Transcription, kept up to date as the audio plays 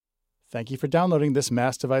Thank you for downloading this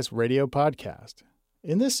Mass Device Radio podcast.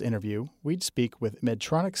 In this interview, we'd speak with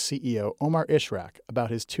Medtronic's CEO Omar Ishrak about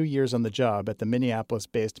his 2 years on the job at the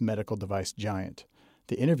Minneapolis-based medical device giant.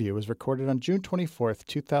 The interview was recorded on June 24,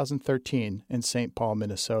 2013 in St. Paul,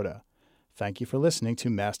 Minnesota. Thank you for listening to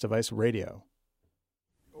Mass Device Radio.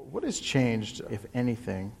 What has changed, if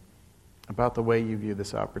anything, about the way you view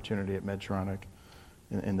this opportunity at Medtronic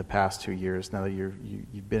in the past 2 years, now that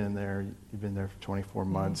you've been there for 24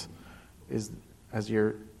 months? Has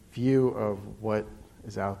your view of what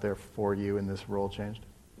is out there for you in this role changed?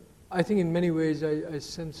 I think in many ways I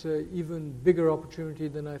sense an even bigger opportunity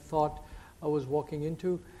than I thought I was walking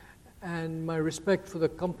into, and my respect for the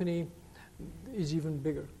company is even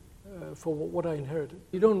bigger for what I inherited.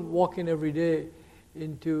 You don't walk in every day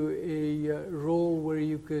into a role where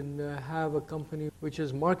you can have a company which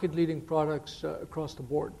has market-leading products across the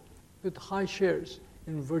board with high shares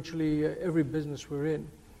in virtually every business we're in.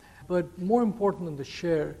 But more important than the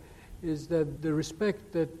share is that the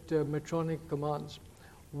respect that Medtronic commands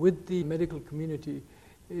with the medical community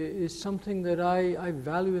is something that I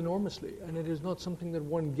value enormously, and it is not something that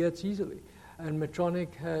one gets easily. And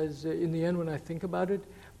Medtronic has, in the end, when I think about it,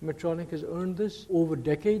 Medtronic has earned this over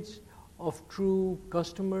decades of true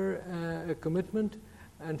customer commitment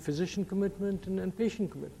and physician commitment and patient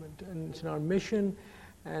commitment. And it's in our mission,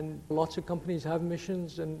 and lots of companies have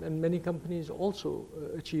missions, and many companies also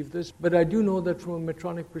achieve this. But I do know that from a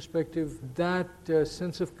Medtronic perspective, that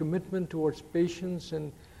sense of commitment towards patients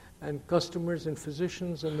and customers and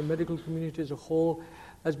physicians and the medical community as a whole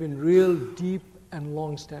has been real deep and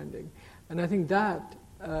long-standing. And I think that,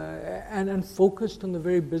 and focused on the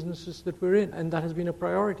very businesses that we're in, and that has been a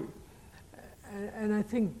priority. And I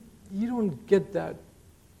think you don't get that,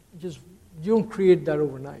 you don't create that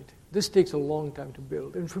overnight. This takes a long time to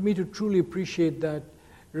build. And for me to truly appreciate that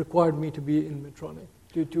required me to be in Medtronic,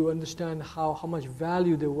 to understand how much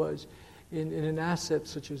value there was in an asset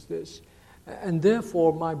such as this. And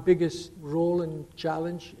therefore, my biggest role and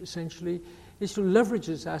challenge, essentially, is to leverage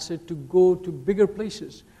this asset to go to bigger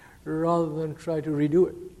places rather than try to redo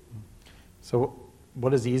it. So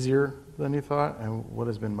what is easier than you thought, and what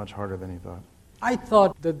has been much harder than you thought? I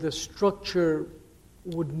thought that the structure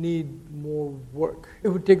would need more work. It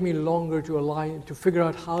would take me longer to figure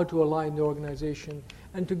out how to align the organization.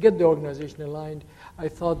 And to get the organization aligned, I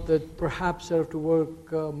thought that perhaps I have to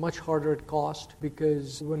work much harder at cost,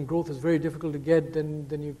 because when growth is very difficult to get, then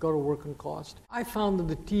you've got to work on cost. I found that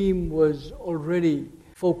the team was already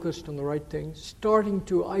focused on the right things. Starting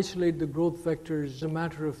to isolate the growth vectors is a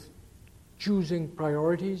matter of choosing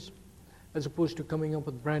priorities, as opposed to coming up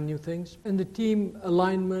with brand new things. And the team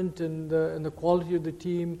alignment and the quality of the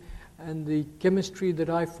team and the chemistry that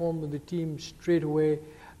I formed with the team straight away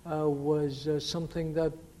was something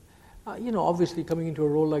that, obviously coming into a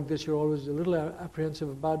role like this, you're always a little apprehensive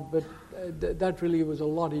about, but that really was a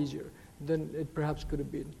lot easier than it perhaps could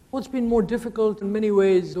have been. What's been more difficult in many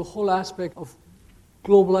ways, the whole aspect of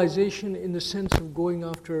globalization in the sense of going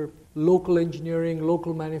after local engineering,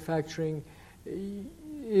 local manufacturing,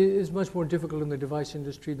 is much more difficult in the device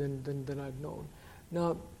industry than I've known.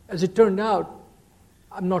 Now, as it turned out,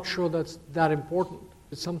 I'm not sure that's that important.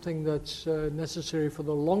 It's something that's necessary for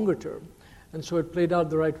the longer term. And so it played out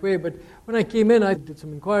the right way. But when I came in, I did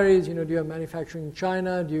some inquiries, do you have manufacturing in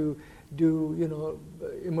China? Do you do,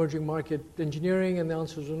 emerging market engineering? And the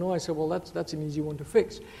answers were no. I said, well, that's an easy one to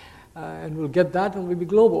fix. And we'll get that and we'll be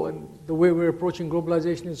global. And the way we're approaching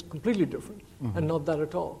globalization is completely different, and not that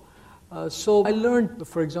at all. So I learned,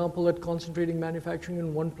 for example, that concentrating manufacturing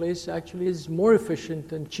in one place actually is more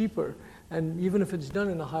efficient and cheaper, and even if it's done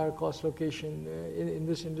in a higher cost location in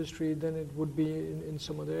this industry than it would be in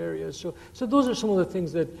some other areas. So those are some of the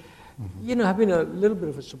things that, have been a little bit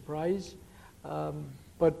of a surprise,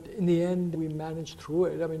 but in the end we managed through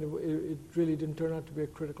it. I mean, it really didn't turn out to be a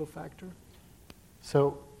critical factor.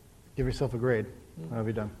 So give yourself a grade. How have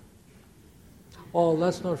you done? Oh,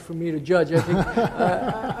 that's not for me to judge.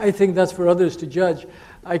 I think that's for others to judge.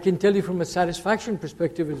 I can tell you from a satisfaction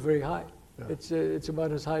perspective, it's very high. Yeah. It's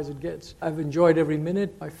about as high as it gets. I've enjoyed every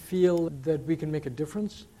minute. I feel that we can make a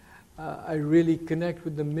difference. I really connect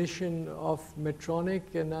with the mission of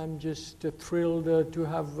Medtronic, and I'm just thrilled to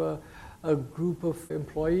have a group of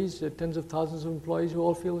employees, tens of thousands of employees who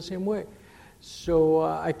all feel the same way. So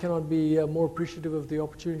I cannot be more appreciative of the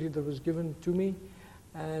opportunity that was given to me.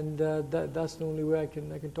 And that's the only way I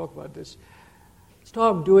can talk about this. So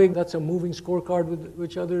I'm doing, that's a moving scorecard with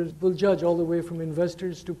which others will judge, all the way from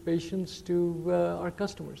investors to patients to our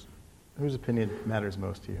customers. Whose opinion matters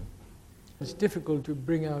most to you? It's difficult to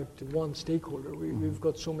bring out one stakeholder. We've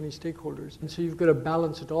got so many stakeholders. And so you've got to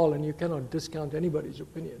balance it all, and you cannot discount anybody's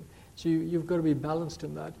opinion. So you've got to be balanced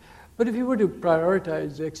in that. But if you were to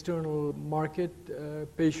prioritize the external market,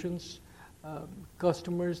 patients,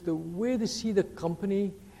 customers, the way they see the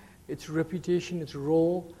company, its reputation, its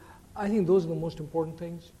role, I think those are the most important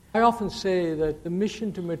things. I often say that the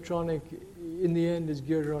mission to Medtronic in the end is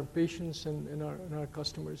geared around patients and our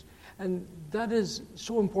customers. And that is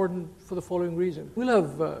so important for the following reason. We'll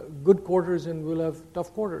have good quarters and we'll have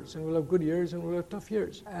tough quarters, and we'll have good years and we'll have tough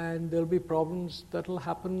years. And there'll be problems that will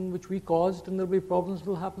happen which we caused, and there'll be problems that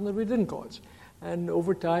will happen that we didn't cause. And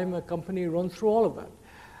over time, a company runs through all of that.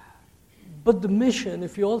 But the mission,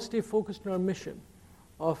 if you all stay focused on our mission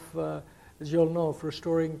of, as you all know, of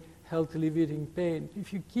restoring health, alleviating pain,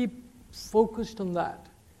 if you keep focused on that,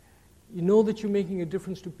 you know that you're making a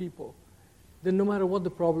difference to people, then no matter what the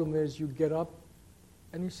problem is, you get up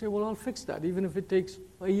and you say, well, I'll fix that, even if it takes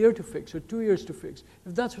a year to fix or 2 years to fix.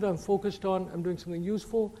 If that's what I'm focused on, I'm doing something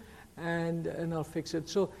useful, and I'll fix it.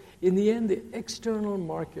 So in the end, the external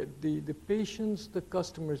market, the patients, the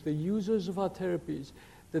customers, the users of our therapies,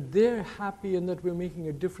 that they're happy and that we're making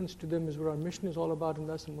a difference to them is what our mission is all about, and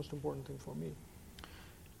that's the most important thing for me.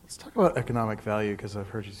 Let's talk about economic value, because I've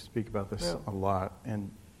heard you speak about this a lot.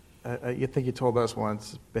 And I think you told us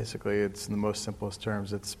once, basically, it's in the most simplest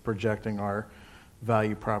terms, it's projecting our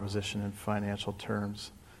value proposition in financial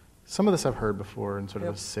terms. Some of this I've heard before in sort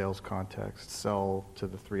of a sales context, sell to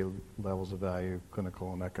the 3 levels of value,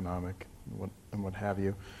 clinical and economic, and what have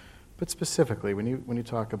you. But specifically, when you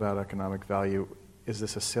talk about economic value, is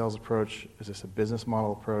this a sales approach? Is this a business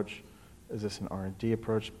model approach? Is this an R&D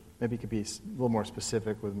approach? Maybe you could be a little more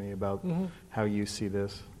specific with me about how you see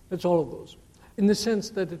this. It's all of those. In the sense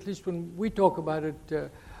that at least when we talk about it,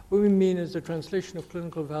 what we mean is the translation of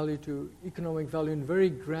clinical value to economic value in very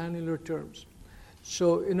granular terms.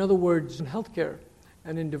 So in other words, in healthcare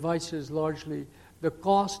and in devices largely, the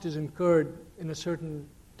cost is incurred in a certain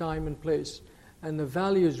time and place, and the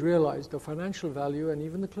value is realized, the financial value and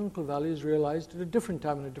even the clinical value is realized at a different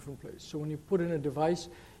time and a different place. So when you put in a device,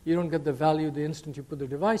 you don't get the value the instant you put the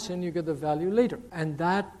device in, you get the value later. And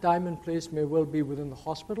that time and place may well be within the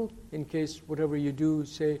hospital, in case whatever you do,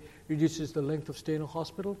 say, reduces the length of stay in a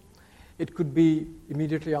hospital. It could be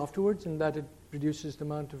immediately afterwards, in that it reduces the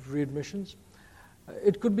amount of readmissions.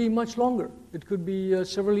 It could be much longer. It could be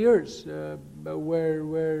several years, where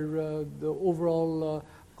the overall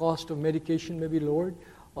cost of medication may be lowered,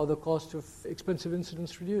 or the cost of expensive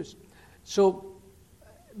incidents reduced. So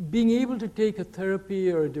being able to take a therapy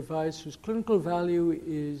or a device whose clinical value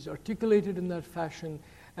is articulated in that fashion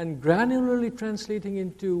and granularly translating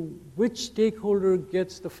into which stakeholder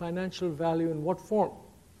gets the financial value in what form,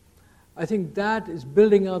 I think that is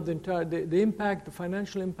building out the entire, the impact, the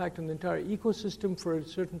financial impact on the entire ecosystem for a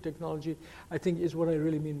certain technology, I think is what I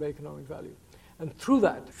really mean by economic value. And through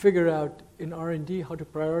that, figure out in R&D how to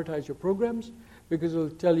prioritize your programs, because it will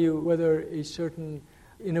tell you whether a certain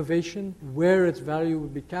innovation, where its value will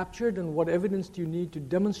be captured, and what evidence do you need to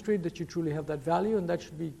demonstrate that you truly have that value, and that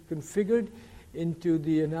should be configured into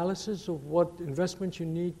the analysis of what investment you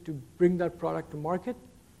need to bring that product to market,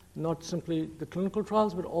 not simply the clinical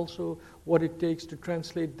trials, but also what it takes to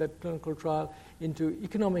translate that clinical trial into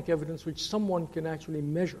economic evidence which someone can actually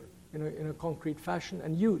measure in a concrete fashion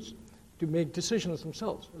and use to make decisions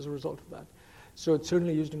themselves as a result of that. So it's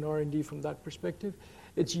certainly used in R&D from that perspective.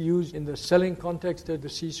 It's used in the selling context at the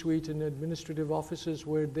C-suite and administrative offices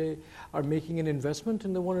where they are making an investment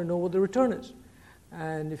and they want to know what the return is.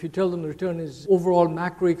 And if you tell them the return is overall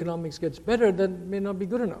macroeconomics gets better, that may not be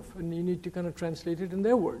good enough. And you need to kind of translate it in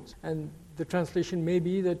their words. And the translation may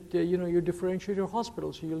be that you differentiate your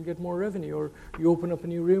hospital so you'll get more revenue, or you open up a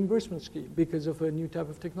new reimbursement scheme because of a new type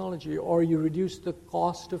of technology, or you reduce the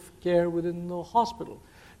cost of care within the hospital.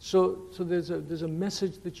 So there's a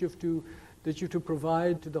message that you have to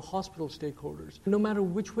provide to the hospital stakeholders. No matter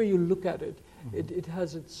which way you look at it, it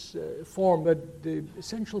has its form, but the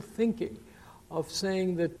essential thinking of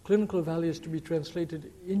saying that clinical value is to be translated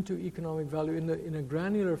into economic value in a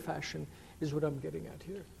granular fashion is what I'm getting at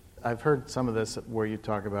here. I've heard some of this where you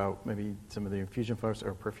talk about maybe some of the infusion pumps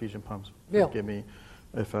or perfusion pumps. Forgive me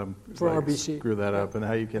if I'm RBC. Screw that up, and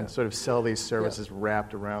how you can sort of sell these services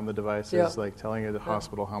wrapped around the devices, like telling you the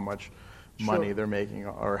hospital how much money they're making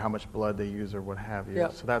or how much blood they use or what have you.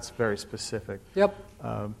 So that's very specific.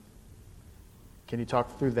 Can you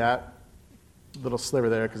talk through that little sliver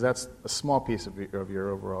there, because that's a small piece of your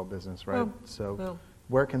overall business, right?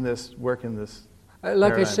 Where can this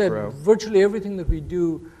like I said, grow? virtually everything that we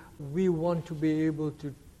do, we want to be able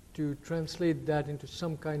to to translate that into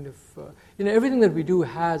some kind of, everything that we do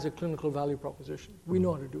has a clinical value proposition. We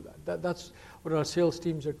know how to do that. That's what our sales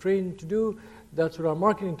teams are trained to do. That's what our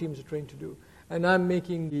marketing teams are trained to do. And I'm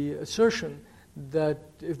making the assertion that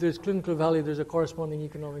if there's clinical value, there's a corresponding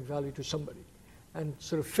economic value to somebody. And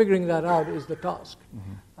sort of figuring that out is the task.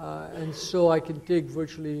 And so I can take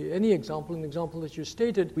virtually any example. An example that you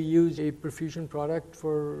stated, we use a perfusion product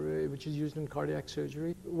which is used in cardiac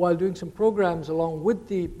surgery. While doing some programs along with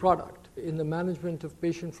the product in the management of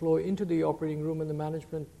patient flow into the operating room and the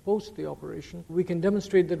management post the operation, we can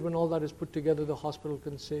demonstrate that when all that is put together, the hospital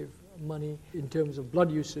can save money in terms of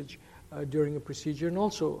blood usage during a procedure. And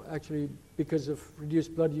also, actually, because of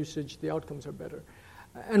reduced blood usage, the outcomes are better.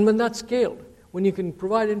 And when that's scaled, when you can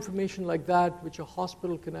provide information like that, which a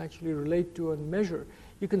hospital can actually relate to and measure,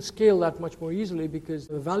 you can scale that much more easily because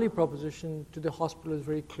the value proposition to the hospital is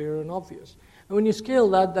very clear and obvious. And when you scale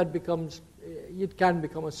that, it can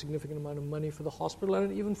become a significant amount of money for the hospital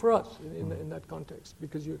and even for us in that context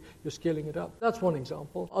because you're scaling it up. That's one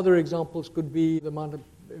example. Other examples could be the amount of,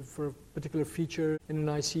 for a particular feature in an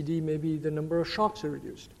ICD, maybe the number of shocks are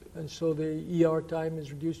reduced. And so the ER time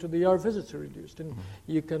is reduced or the ER visits are reduced. And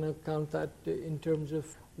you can account that in terms of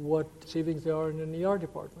what savings there are in an ER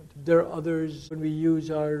department. There are others when we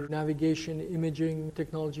use our navigation imaging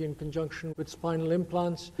technology in conjunction with spinal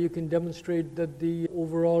implants. You can demonstrate that the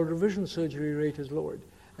overall revision surgery rate is lowered.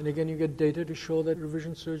 And again, you get data to show that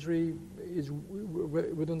revision surgery is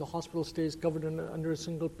within the hospital stays covered under a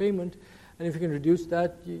single payment. And if you can reduce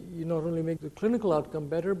that, you not only make the clinical outcome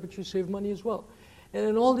better, but you save money as well. And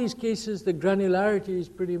in all these cases, the granularity is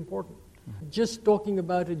pretty important. Just talking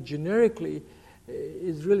about it generically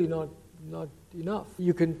is really not enough.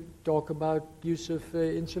 You can talk about use of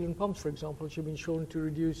insulin pumps, for example, which have been shown to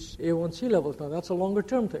reduce A1C levels. Now, that's a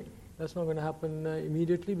longer-term thing. That's not going to happen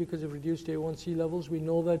immediately because of reduced A1C levels. We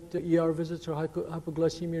know that ER visits or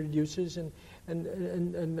hypoglycemia reduces, and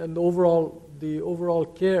the overall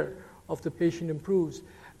care of the patient improves,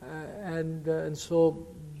 and so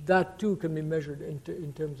that too can be measured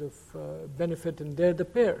in terms of benefit, and there the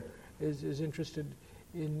payer is interested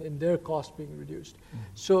in their cost being reduced.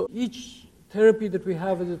 So each therapy that we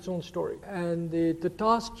have is its own story, and the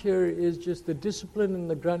task here is just the discipline and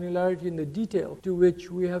the granularity and the detail to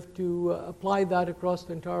which we have to apply that across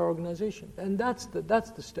the entire organization, and that's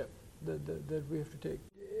the step that we have to take.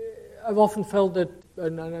 I've often felt that,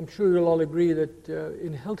 and I'm sure you'll all agree, that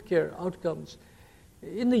in healthcare outcomes,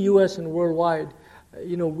 in the U.S. and worldwide,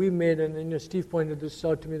 we made, and Steve pointed this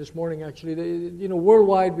out to me this morning actually,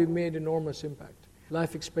 worldwide we've made enormous impact.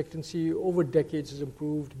 Life expectancy over decades has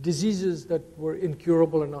improved. Diseases that were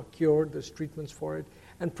incurable are now cured. There's treatments for it.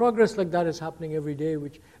 And progress like that is happening every day,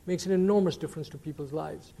 which makes an enormous difference to people's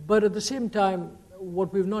lives. But at the same time,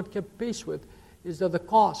 what we've not kept pace with is that the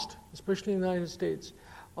cost, especially in the United States,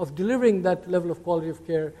 of delivering that level of quality of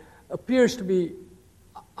care appears to be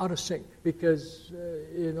out of sync, because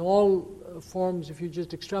in all forms, if you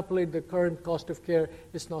just extrapolate the current cost of care,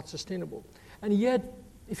 it's not sustainable. And yet,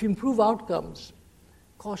 if you improve outcomes,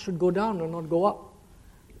 costs should go down and not go up.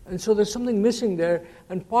 And so there's something missing there,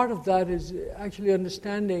 and part of that is actually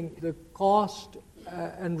understanding the cost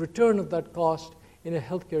and return of that cost in a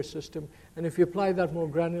healthcare system. And if you apply that more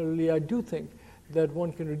granularly, I do think that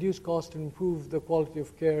one can reduce cost and improve the quality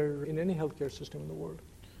of care in any healthcare system in the world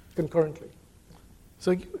concurrently.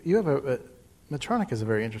 So you have Medtronic has a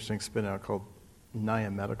very interesting spin-out called Naya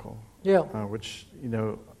Medical. Yeah. Which,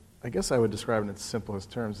 I guess I would describe in its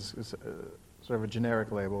simplest terms as sort of a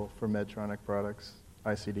generic label for Medtronic products,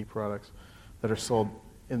 ICD products, that are sold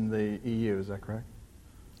in the EU. Is that correct?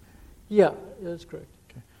 Yeah, that's correct.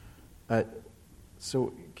 Okay. So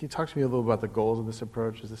can you talk to me a little about the goals of this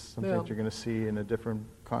approach? Is this something that you're going to see in a different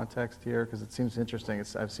context here? Because it seems interesting.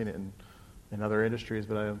 I've seen it in other industries,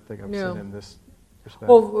 but I don't think I've seen it in this respect.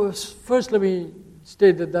 Well, first let me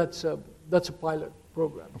state that that's a pilot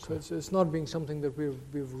program. Okay. So it's not being something that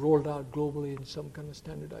we've rolled out globally in some kind of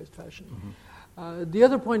standardized fashion. Mm-hmm. The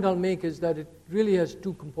other point I'll make is that it really has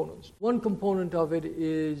two components. One component of it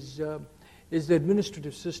is the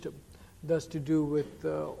administrative system. That's to do with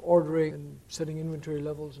ordering and setting inventory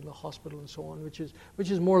levels in the hospital and so on, which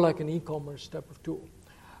is more like an e-commerce type of tool.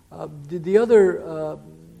 The other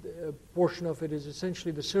portion of it is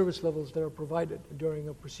essentially the service levels that are provided during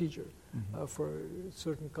a procedure for a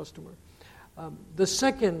certain customer. The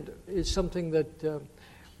second is something that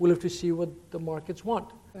we'll have to see what the markets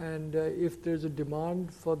want. And if there's a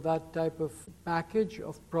demand for that type of package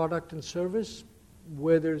of product and service,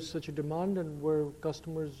 where there's such a demand and where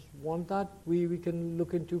customers want that, we can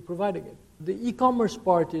look into providing it. The e-commerce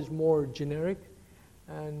part is more generic,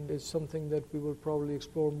 and it's something that we will probably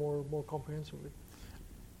explore more comprehensively.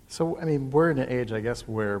 So, I mean, we're in an age, I guess,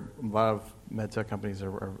 where a lot of medtech companies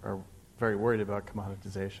are very worried about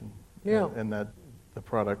commoditization. Yeah. And that the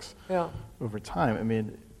products, Yeah. over time, I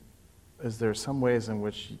mean, is there some ways in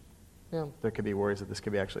which Yeah. there could be worries that this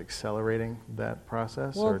could be actually accelerating that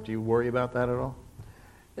process? Well, or do you worry about that at all?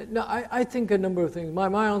 No, I think a number of things.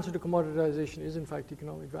 My answer to commoditization is, in fact,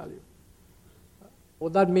 economic value.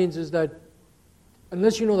 What that means is that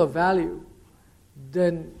unless you know the value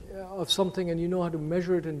then of something and you know how to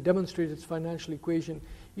measure it and demonstrate its financial equation,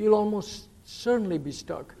 you'll almost certainly be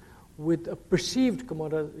stuck with a perceived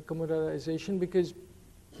commoditization because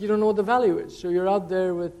you don't know what the value is. So you're out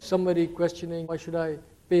there with somebody questioning, why should I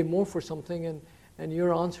pay more for something? And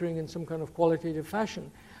you're answering in some kind of qualitative fashion.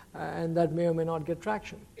 And that may or may not get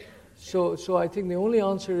traction. So I think the only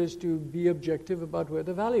answer is to be objective about where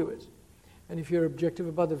the value is. And if you're objective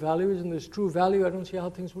about the values and there's true value, I don't see how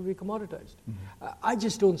things will be commoditized. Mm-hmm. I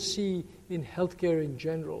just don't see in healthcare in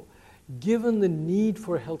general, given the need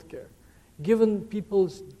for healthcare, given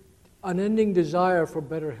people's unending desire for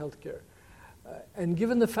better healthcare, and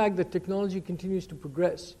given the fact that technology continues to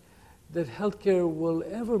progress, that healthcare will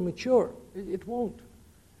ever mature. It won't,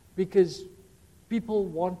 because people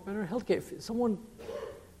want better healthcare. If someone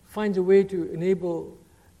finds a way to enable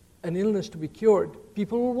an illness to be cured,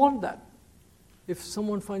 people will want that. If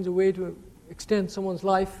someone finds a way to extend someone's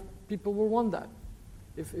life, people will want that.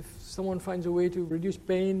 If someone finds a way to reduce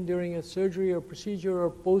pain during a surgery or procedure or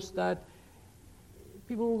post that,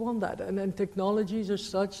 people will want that. And technologies are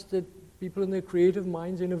such that people in their creative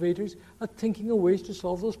minds, innovators, are thinking of ways to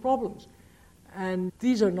solve those problems. And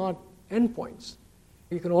these are not endpoints.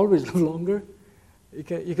 You can always live longer. You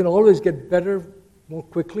can always get better more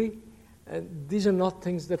quickly. And these are not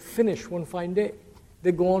things that finish one fine day.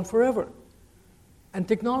 They go on forever. And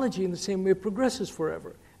technology, in the same way, progresses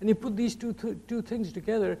forever. And you put these two things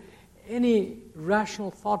together, any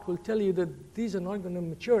rational thought will tell you that these are not going to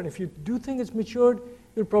mature. And if you do think it's matured,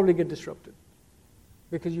 you'll probably get disrupted.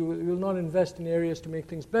 Because you will not invest in areas to make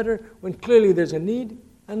things better when clearly there's a need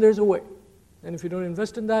and there's a way. And if you don't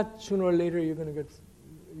invest in that, sooner or later you're going to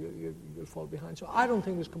you'll fall behind. So I don't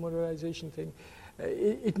think this commoditization thing,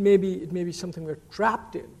 it may be something we're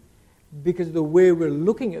trapped in because of the way we're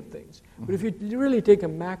looking at things. Mm-hmm. But if you really take a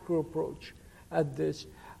macro approach at this,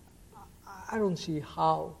 I don't see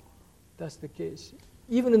how that's the case.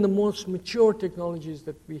 Even in the most mature technologies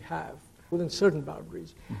that we have, within certain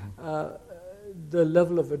boundaries, mm-hmm. The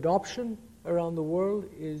level of adoption around the world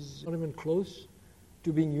is not even close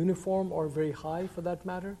to being uniform or very high for that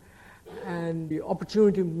matter. And the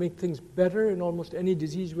opportunity to make things better in almost any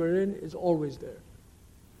disease we're in is always there.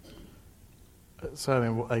 So, I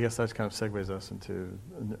mean, I guess that kind of segues us into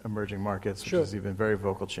emerging markets, which is you've been a very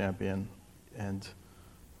vocal champion, and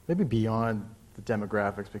maybe beyond the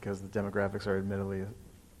demographics, because the demographics are admittedly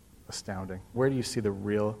astounding. Where do you see the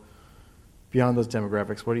real, beyond those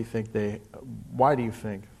demographics, why do you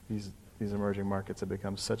think these emerging markets have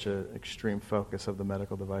become such an extreme focus of the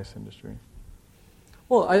medical device industry?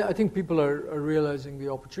 Well, I think people are realizing the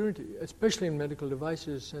opportunity, especially in medical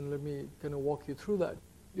devices, and let me kind of walk you through that.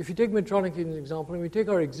 If you take Medtronic as an example, and we take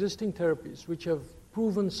our existing therapies, which have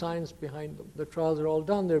proven science behind them, the trials are all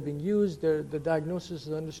done, they're being used, the diagnosis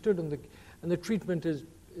is understood, and the treatment is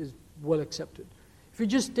well accepted. If you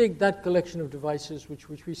just take that collection of devices which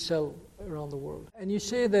we sell around the world, and you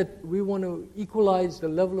say that we want to equalize the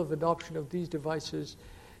level of adoption of these devices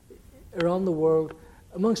around the world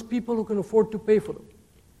amongst people who can afford to pay for them.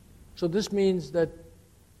 So this means that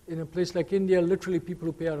in a place like India, literally people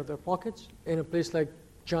who pay out of their pockets. In a place like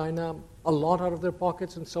China, a lot out of their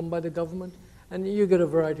pockets and some by the government. And you get a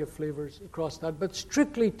variety of flavors across that. But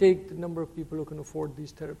strictly take the number of people who can afford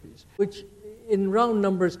these therapies, which in round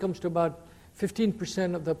numbers comes to about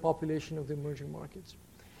 15% of the population of the emerging markets.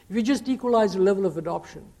 If you just equalize the level of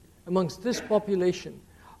adoption amongst this population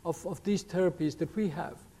of these therapies that we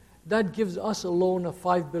have, that gives us alone a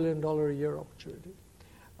 $5 billion a year opportunity.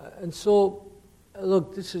 And so,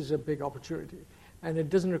 look, this is a big opportunity, and it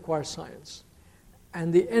doesn't require science.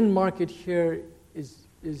 And the end market here is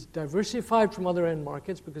diversified from other end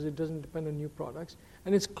markets because it doesn't depend on new products,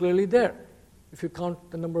 and it's clearly there. If you count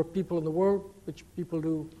the number of people in the world, which people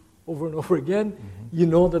do over and over again, mm-hmm. you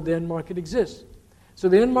know that the end market exists. So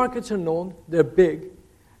the end markets are known, they're big,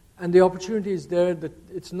 and the opportunity is there that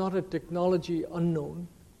it's not a technology unknown,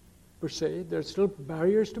 per se. There are still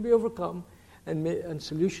barriers to be overcome and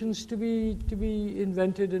solutions to be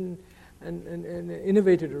invented and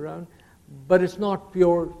innovated around, but it's not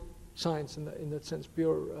pure science in that sense,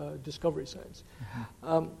 pure discovery science.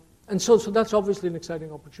 Mm-hmm. And so that's obviously an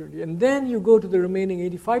exciting opportunity. And then you go to the remaining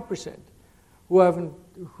 85%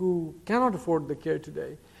 who cannot afford the care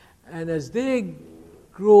today. And as they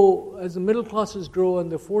grow, as the middle classes grow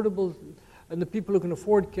and the affordable and the people who can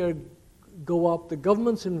afford care go up, the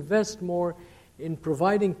governments invest more in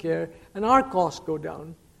providing care, and our costs go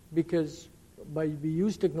down because we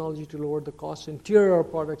use technology to lower the costs and tier our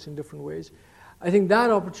products in different ways. I think that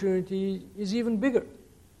opportunity is even bigger,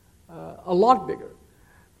 a lot bigger.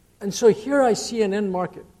 And so here I see an end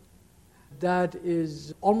market that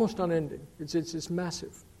is almost unending. It's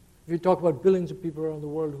massive. If you talk about billions of people around the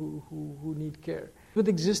world who need care with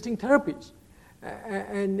existing therapies.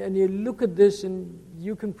 And you look at this and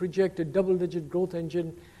you can project a double-digit growth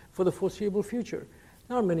engine for the foreseeable future.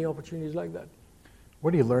 There are many opportunities like that.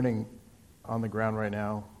 What are you learning on the ground right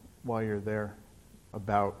now while you're there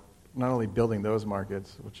about not only building those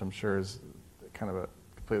markets, which I'm sure is kind of a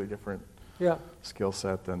completely different skill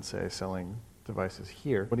set than, say, selling devices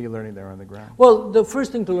here. What are you learning there on the ground? Well, the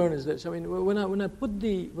first thing to learn is this. I mean, when I put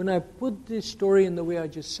the story in the way I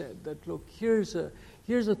just said, that look, here's a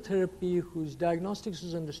therapy whose diagnostics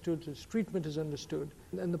is understood, whose treatment is understood,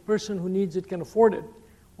 and the person who needs it can afford it.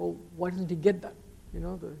 Well, why doesn't he get that? You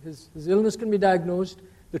know, his illness can be diagnosed,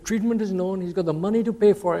 the treatment is known, he's got the money to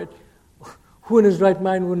pay for it. Who in his right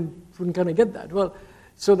mind wouldn't kind of get that? Well,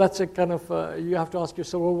 so that's a kind of, you have to ask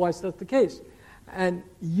yourself, well, why is that the case? And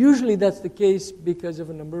usually that's the case because of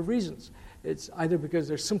a number of reasons. It's either because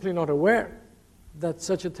they're simply not aware that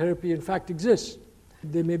such a therapy in fact exists.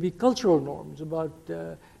 There may be cultural norms about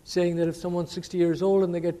saying that if someone's 60 years old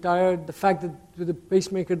and they get tired, the fact that with a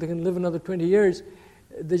pacemaker they can live another 20 years,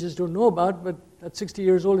 they just don't know about. But at 60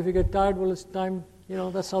 years old, if you get tired, well, it's time, you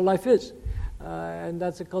know, that's how life is. And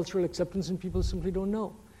that's a cultural acceptance and people simply don't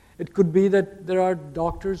know. It could be that there are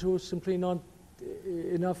doctors who are simply not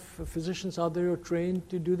enough physicians out there who are trained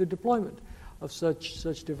to do the deployment of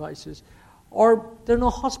such devices. Or there are no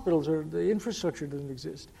hospitals or the infrastructure doesn't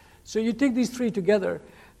exist. So you take these three together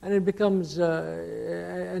and it becomes,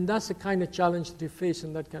 and that's the kind of challenge that you face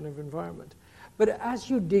in that kind of environment. But as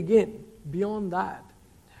you dig in beyond that,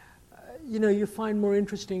 you know, you find more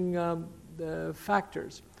interesting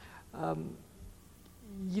factors.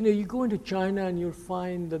 You know, you go into China and you'll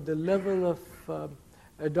find that the level of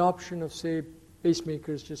adoption of, say,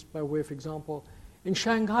 pacemakers, just by way of example, in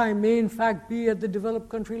Shanghai may in fact be at the developed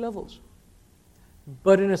country levels.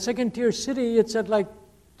 But in a second-tier city, it's at like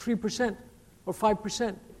 3% or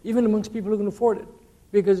 5%, even amongst people who can afford it,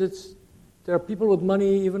 because there are people with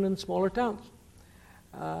money even in smaller towns.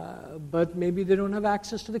 But maybe they don't have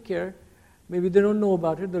access to the care. Maybe they don't know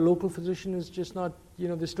about it. The local physician is just not, you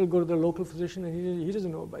know, they still go to their local physician and he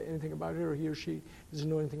doesn't know anything about it, or he or she doesn't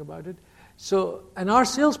know anything about it. So, and our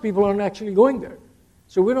salespeople aren't actually going there.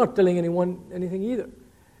 So we're not telling anyone anything either.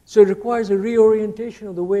 So it requires a reorientation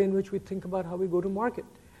of the way in which we think about how we go to market,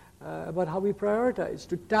 about how we prioritize,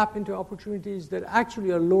 to tap into opportunities that actually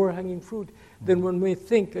are lower hanging fruit than one may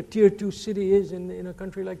think a tier 2 city is in a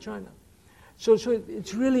country like China. So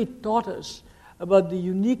it's really taught us about the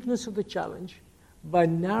uniqueness of the challenge by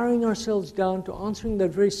narrowing ourselves down to answering that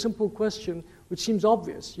very simple question, which seems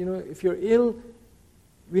obvious. You know, if you're ill,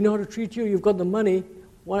 we know how to treat you, you've got the money,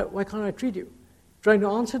 why can't I treat you? Trying to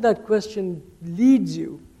answer that question leads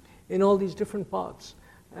you in all these different paths.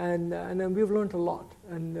 And we've learned a lot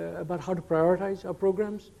and about how to prioritize our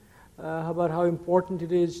programs, about how important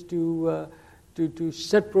it is to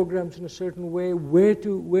set programs in a certain way, where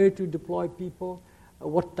to deploy people,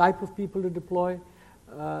 what type of people to deploy.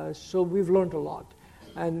 So we've learned a lot.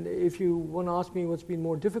 And if you want to ask me what's been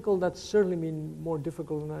more difficult, that's certainly been more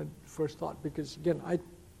difficult than I first thought, because again, I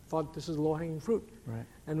thought this is low-hanging fruit. Right.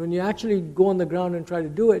 And when you actually go on the ground and try to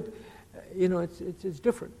do it, you know, it's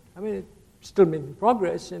different. I mean, it's still making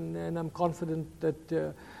progress, and I'm confident that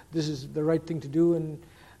this is the right thing to do, and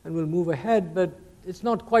we'll move ahead, but it's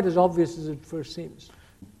not quite as obvious as it first seems.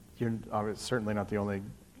 You're certainly not the only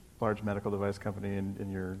large medical device company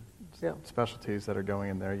in your specialties that are going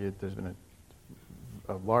in there. There's been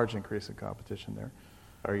a large increase in competition there.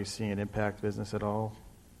 Are you seeing it impact business at all?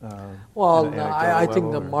 Well, I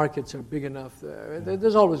think the markets are big enough.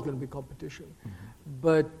 There's always going to be competition. Mm-hmm.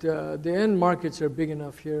 But the end markets are big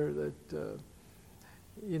enough here that,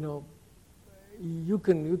 you know, you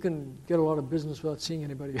can get a lot of business without seeing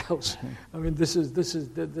anybody else. I mean, there's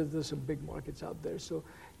some big markets out there. So,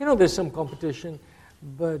 you know, there's some competition,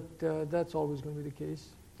 but that's always going to be the case.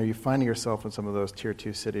 Are you finding yourself in some of those tier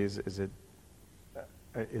 2 cities?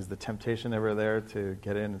 Is the temptation ever there to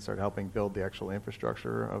get in and start helping build the actual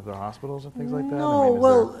infrastructure of the hospitals and things like that?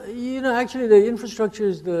 No, you know, actually the infrastructure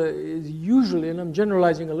is usually, and I'm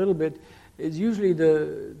generalizing a little bit, is usually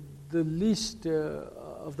the the least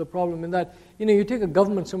of the problem in that, you take a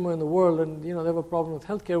government somewhere in the world and, they have a problem with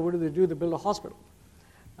healthcare. What do? They build a hospital.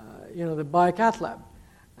 They buy a cath lab.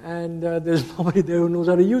 And there's nobody there who knows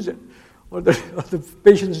how to use it. Or the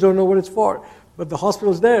patients don't know what it's for. But the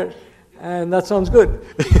hospital's there. And that sounds good.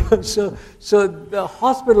 So the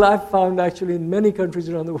hospital I've found actually in many countries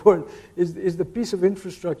around the world is the piece of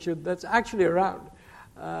infrastructure that's actually around.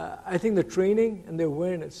 I think the training and the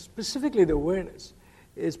awareness, specifically the awareness,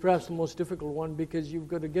 is perhaps the most difficult one because you've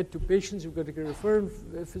got to get to patients, you've got to get referring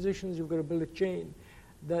physicians, you've got to build a chain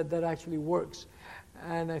that actually works.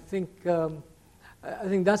 And I think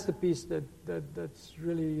that's the piece that's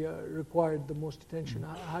really required the most attention.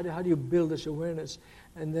 How do you build this awareness?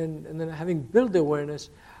 And then having built the awareness,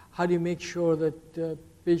 how do you make sure that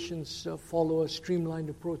patients follow a streamlined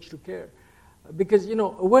approach to care? Because,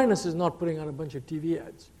 awareness is not putting out a bunch of TV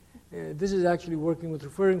ads. This is actually working with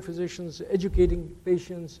referring physicians, educating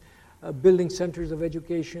patients, building centers of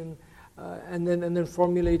education, and then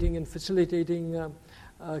formulating and facilitating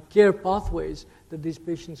care pathways that these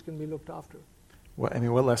patients can be looked after.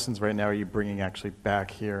 What lessons right now are you bringing actually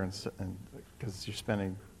back here, and because you're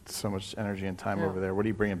spending so much energy and time over there, what are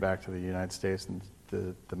you bringing back to the United States and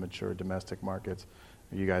the mature domestic markets?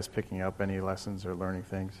 Are you guys picking up any lessons or learning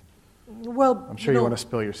things? Well, I'm sure you want to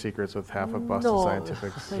spill your secrets with half of Boston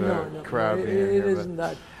Scientific's crowd being here. It isn't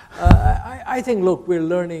that. I think, look, we're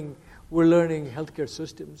learning healthcare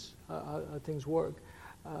systems, how things work.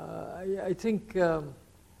 I think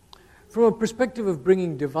from a perspective of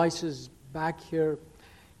bringing devices back here,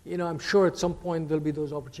 I'm sure at some point there'll be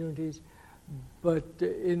those opportunities. But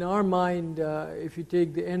in our mind, if you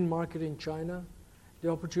take the end market in China, the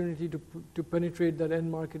opportunity to penetrate that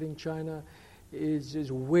end market in China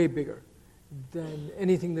is way bigger than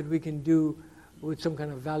anything that we can do with some kind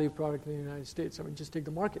of value product in the United States. I mean, just take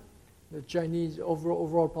the market. The Chinese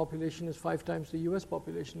overall population is 5 times the U.S.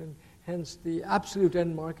 population, and hence the absolute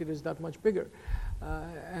end market is that much bigger.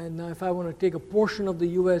 And now if I want to take a portion of the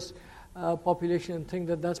U.S. Population and think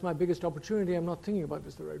that that's my biggest opportunity, I'm not thinking about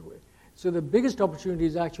this the right way. So the biggest opportunity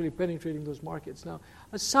is actually penetrating those markets. Now,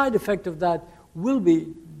 a side effect of that will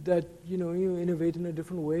be that you innovate in a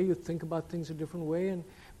different way, you think about things a different way, and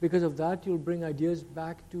because of that, you'll bring ideas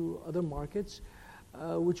back to other markets,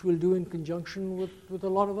 which we'll do in conjunction with a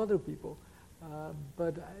lot of other people.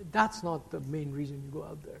 But that's not the main reason you go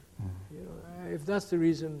out there. Mm-hmm. If that's the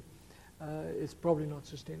reason, it's probably not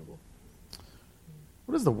sustainable.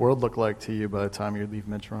 What does the world look like to you by the time you leave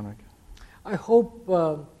Medtronic? I hope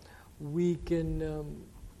we can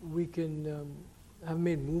have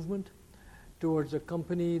made movement towards a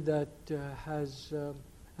company that has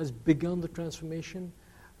begun the transformation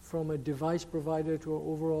from a device provider to an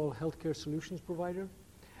overall healthcare solutions provider.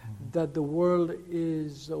 Mm-hmm. That the world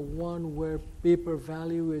is one where pay-per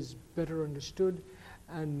value is better understood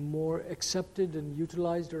and more accepted and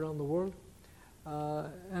utilized around the world,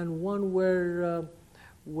 and one where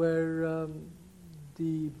we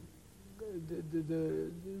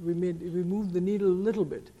moved the needle a little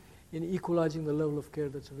bit in equalizing the level of care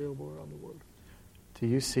that's available around the world. Do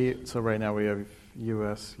you see it? So right now we have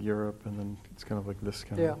U.S., Europe, and then it's kind of like this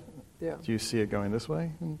kind of... Yeah. Do you see it going this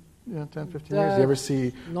way in 10, 15 years? Do you ever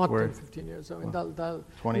see... Not 10, 15 years. I mean,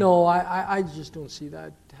 20? No, I just don't see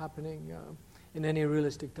that happening in any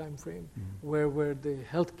realistic time frame, mm-hmm. where the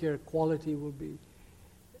healthcare quality will be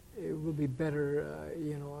better,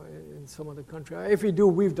 in some other country. If we do,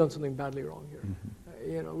 we've done something badly wrong here.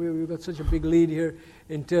 Mm-hmm. We've got such a big lead here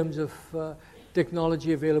in terms of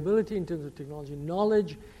technology availability, in terms of technology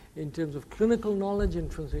knowledge, in terms of clinical knowledge, in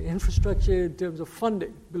terms of infrastructure, in terms of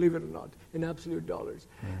funding, believe it or not, in absolute dollars.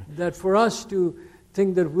 Mm-hmm. That for us to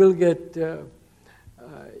think that we'll get,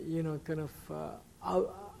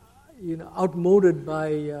 outmoded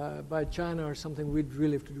by China or something, we'd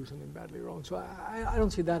really have to do something badly wrong. So I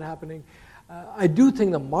don't see that happening. I do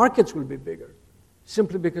think the markets will be bigger,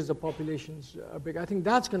 simply because the populations are big. I think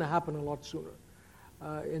that's going to happen a lot sooner,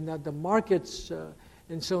 in that the markets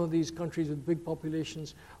in some of these countries with big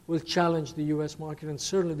populations will challenge the U.S. market and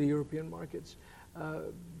certainly the European markets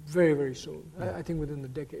very, very soon, I think within the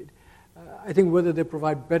decade. I think whether they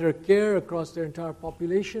provide better care across their entire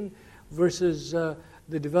population versus the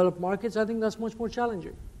developed markets, I think that's much more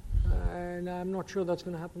challenging. And I'm not sure that's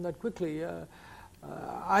going to happen that quickly.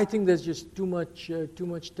 I think there's just too much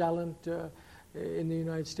talent in the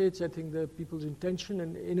United States. I think the people's intention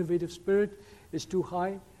and innovative spirit is too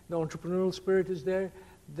high. The entrepreneurial spirit is there.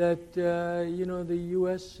 That the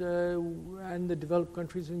U.S. And the developed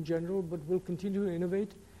countries in general, but we'll continue to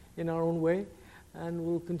innovate in our own way, and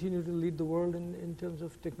we'll continue to lead the world in terms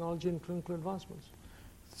of technology and clinical advancements.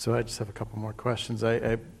 So I just have a couple more questions.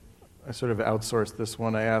 I sort of outsourced this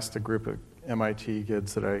one. I asked a group of MIT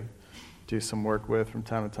kids that I do some work with from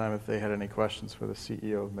time to time if they had any questions for the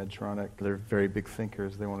CEO of Medtronic. They're very big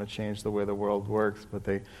thinkers. They want to change the way the world works, but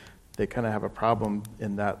they kind of have a problem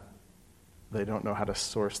in that they don't know how to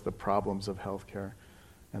source the problems of healthcare,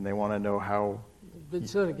 and they want to know how. Say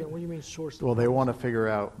that again. What do you mean source? Well, they want to figure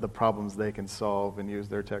out the problems they can solve and use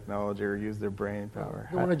their technology or use their brain power.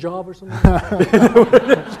 They want a job or something?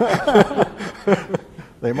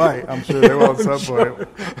 They might. I'm sure they will at some point.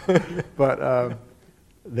 But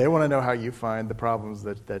they want to know how you find the problems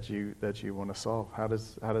that you want to solve. How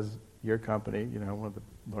does your company, one of the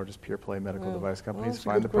largest pure play medical device companies,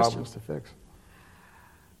 find the problems to fix?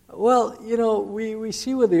 Well, we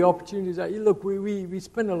see where the opportunities are. Look, we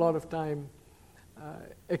spend a lot of time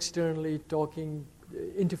externally talking,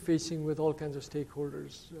 interfacing with all kinds of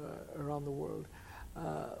stakeholders around the world.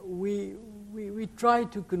 We try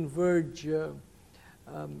to converge,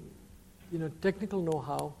 technical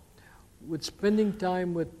know-how with spending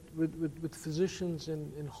time with physicians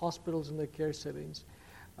in hospitals and their care settings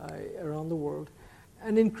around the world,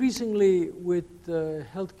 and increasingly with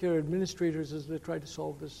healthcare administrators as they try to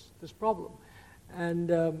solve this problem.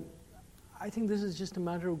 And I think this is just a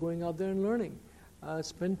matter of going out there and learning.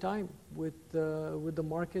 Spend time with the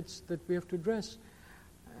markets that we have to address.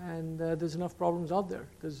 And there's enough problems out there.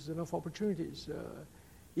 There's enough opportunities.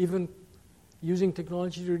 Even using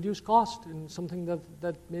technology to reduce cost in something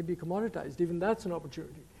that may be commoditized, even that's an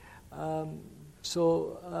opportunity.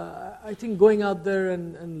 So I think going out there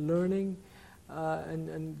and learning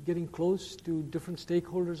and getting close to different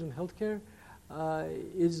stakeholders in healthcare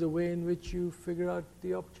is the way in which you figure out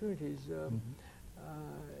the opportunities.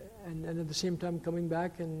 And at the same time coming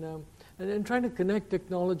back and trying to connect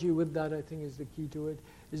technology with that, I think, is the key to it,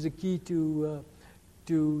 is the key to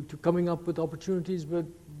coming up with opportunities,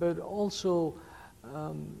 but also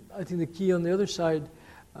I think the key on the other side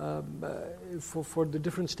for the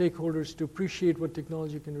different stakeholders to appreciate what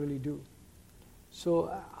technology can really do.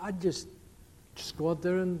 So I'd just go out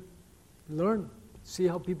there and learn, see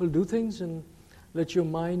how people do things, and let your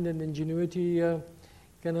mind and ingenuity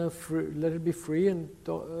kind of let it be free and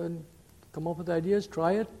come up with ideas,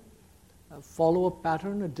 try it, follow a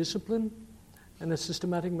pattern, a discipline, and a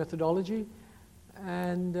systematic methodology.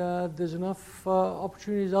 And there's enough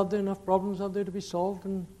opportunities out there, enough problems out there to be solved,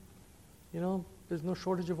 and there's no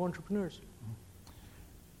shortage of entrepreneurs.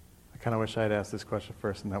 I kind of wish I had asked this question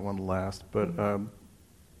first and that one last, but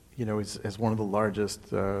as one of the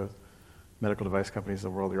largest medical device companies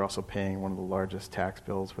in the world, you're also paying one of the largest tax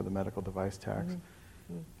bills for the medical device tax.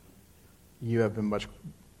 Mm-hmm. You have been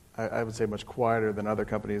I would say much quieter than other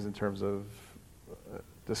companies in terms of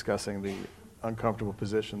discussing the uncomfortable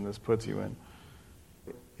position this puts you in.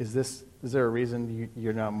 Is there a reason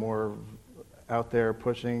you're not more out there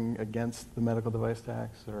pushing against the medical device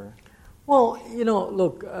tax, or? Well,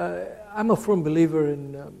 look, I'm a firm believer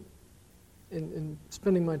in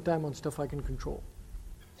spending my time on stuff I can control.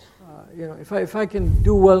 If I can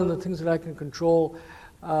do well in the things that I can control,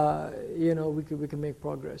 we can make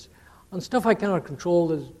progress. On stuff I cannot control,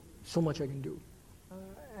 there's so much I can do,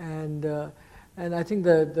 and I think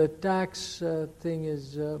the tax thing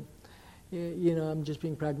is, I'm just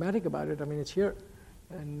being pragmatic about it. I mean, it's here,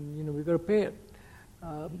 and we've got to pay it,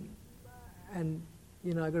 and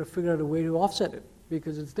I've got to figure out a way to offset it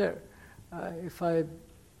because it's there. If I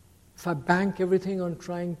bank everything on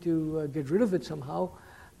trying to get rid of it somehow,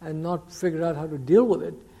 and not figure out how to deal with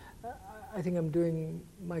it, I think I'm doing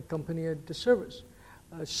my company a disservice.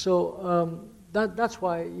 So that's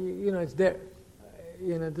why it's there.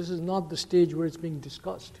 This is not the stage where it's being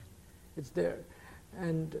discussed. It's there,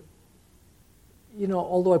 and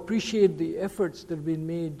although I appreciate the efforts that have been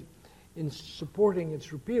made in supporting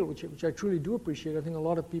its repeal, which I truly do appreciate. I think a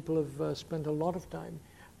lot of people have spent a lot of time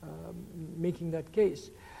making that case.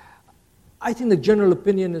 I think the general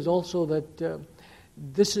opinion is also that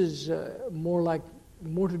this is more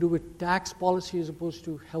to do with tax policy as opposed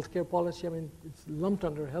to healthcare policy. I mean, it's lumped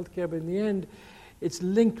under healthcare, but in the end, it's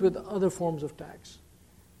linked with other forms of tax,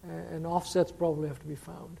 and offsets probably have to be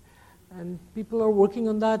found. And people are working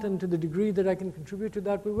on that, and to the degree that I can contribute to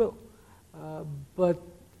that, we will. But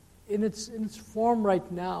in its form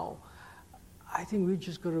right now, I think we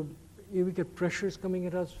just got to. We get pressures coming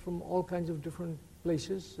at us from all kinds of different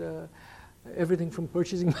places. Everything from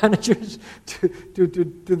purchasing managers to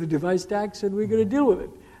the device tax, and we're going to deal with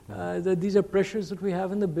it. These are pressures that we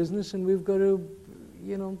have in the business, and we've got to,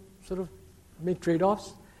 sort of make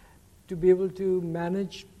trade-offs to be able to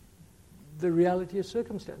manage the reality of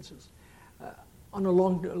circumstances. On a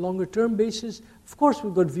longer-term basis, of course,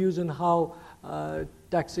 we've got views on how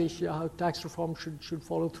taxation, how tax reform should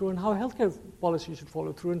follow through, and how healthcare policy should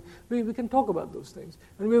follow through. And we can talk about those things.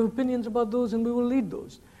 And we have opinions about those, and we will lead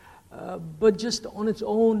those. But just on its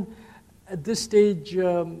own, at this stage,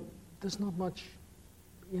 there's not much,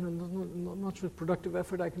 not much productive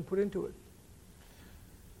effort I can put into it.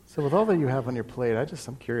 So with all that you have on your plate,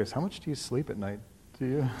 I'm curious, how much do you sleep at night? Do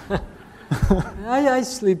you? I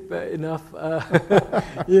sleep enough.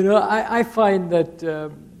 I find that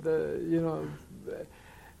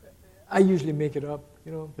I usually make it up.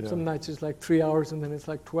 Some nights it's like 3 hours and then it's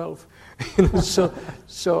like 12. So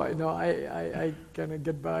I kind of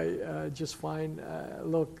get by just fine.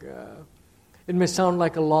 Look, it may sound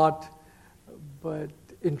like a lot, but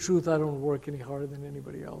in truth, I don't work any harder than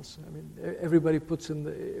anybody else. I mean, everybody puts in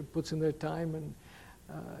their time, and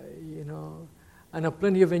I know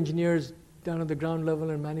plenty of engineers down at the ground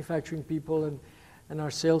level, and manufacturing people, and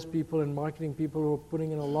our salespeople and marketing people who are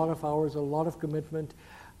putting in a lot of hours, a lot of commitment,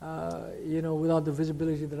 without the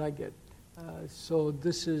visibility that I get. So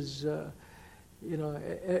this is,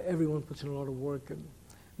 everyone puts in a lot of work, and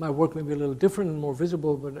my work may be a little different and more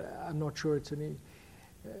visible, but I'm not sure it's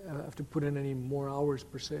I have to put in any more hours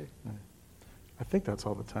per se. I think that's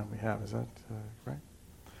all the time we have. Is that right?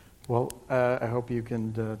 Well, I hope you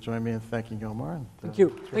can join me in thanking Omar. Thank you.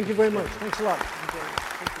 Thank you very much. Thanks a lot. Thank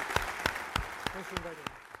you. Thanks for inviting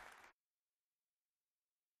me.